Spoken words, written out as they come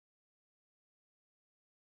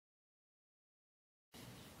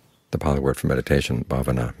The Pali word for meditation,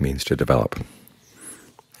 bhavana, means to develop.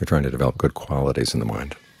 You're trying to develop good qualities in the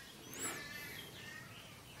mind.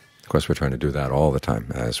 Of course, we're trying to do that all the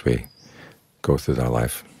time as we go through our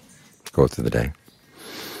life, go through the day.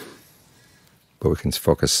 But we can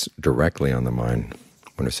focus directly on the mind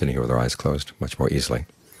when we're sitting here with our eyes closed much more easily.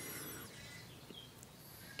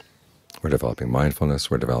 We're developing mindfulness,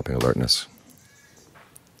 we're developing alertness,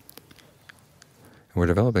 and we're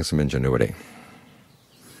developing some ingenuity.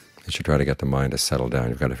 You should try to get the mind to settle down.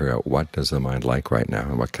 You've got to figure out, what does the mind like right now,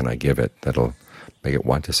 and what can I give it that'll make it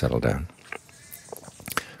want to settle down?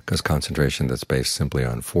 Because concentration that's based simply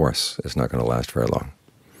on force is not going to last very long.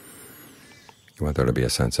 You want there to be a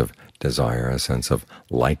sense of desire, a sense of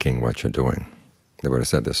liking what you're doing. The Buddha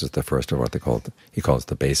said this is the first of what he calls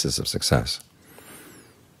the basis of success.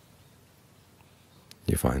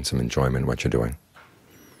 You find some enjoyment in what you're doing.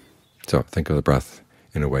 So think of the breath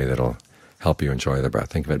in a way that'll help you enjoy the breath.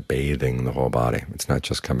 Think of it bathing the whole body. It's not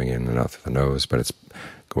just coming in and out through the nose, but it's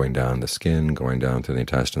going down the skin, going down through the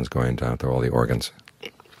intestines, going down through all the organs.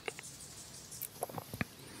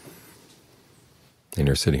 And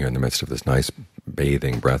you're sitting here in the midst of this nice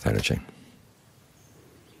bathing breath energy.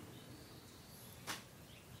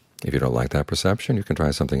 If you don't like that perception, you can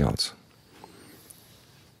try something else.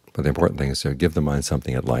 But the important thing is to give the mind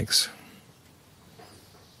something it likes,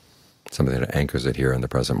 something that anchors it here in the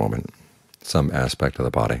present moment, some aspect of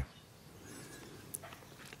the body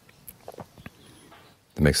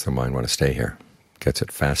that makes the mind want to stay here, gets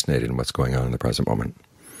it fascinated in what's going on in the present moment.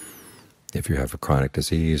 If you have a chronic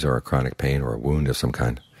disease or a chronic pain or a wound of some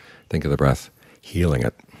kind, think of the breath healing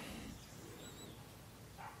it.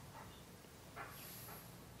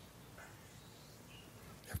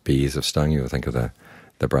 If bees have stung you, think of the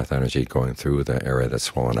breath energy going through the area that's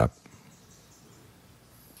swollen up.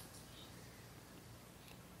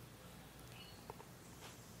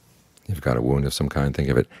 If you've got a wound of some kind, think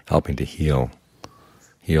of it helping to heal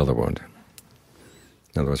the wound.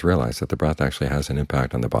 In other words, realize that the breath actually has an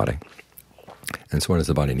impact on the body. And so what does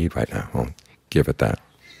the body need right now? Well, give it that.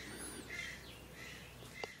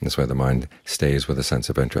 And this way the mind stays with a sense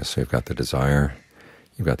of interest. So you've got the desire,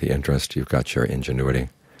 you've got the interest, you've got your ingenuity.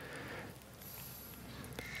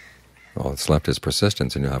 All that's left is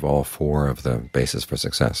persistence, and you'll have all four of the bases for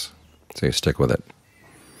success. So you stick with it.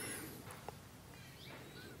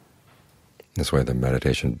 This way the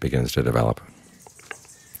meditation begins to develop.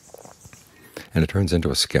 And it turns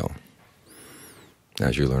into a skill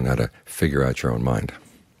as you learn how to figure out your own mind,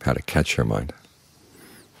 how to catch your mind.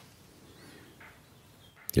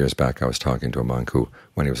 Years back I was talking to a monk who,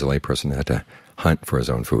 when he was a layperson, had to hunt for his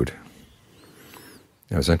own food.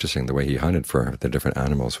 It was interesting, the way he hunted for the different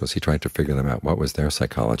animals was he tried to figure them out. What was their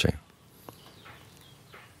psychology?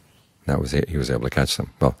 That was it. He was able to catch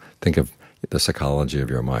them. Well, think of the psychology of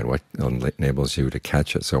your mind. What enables you to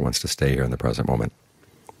catch it so it wants to stay here in the present moment?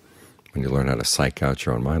 When you learn how to psych out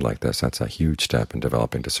your own mind like this, that's a huge step in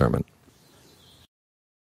developing discernment.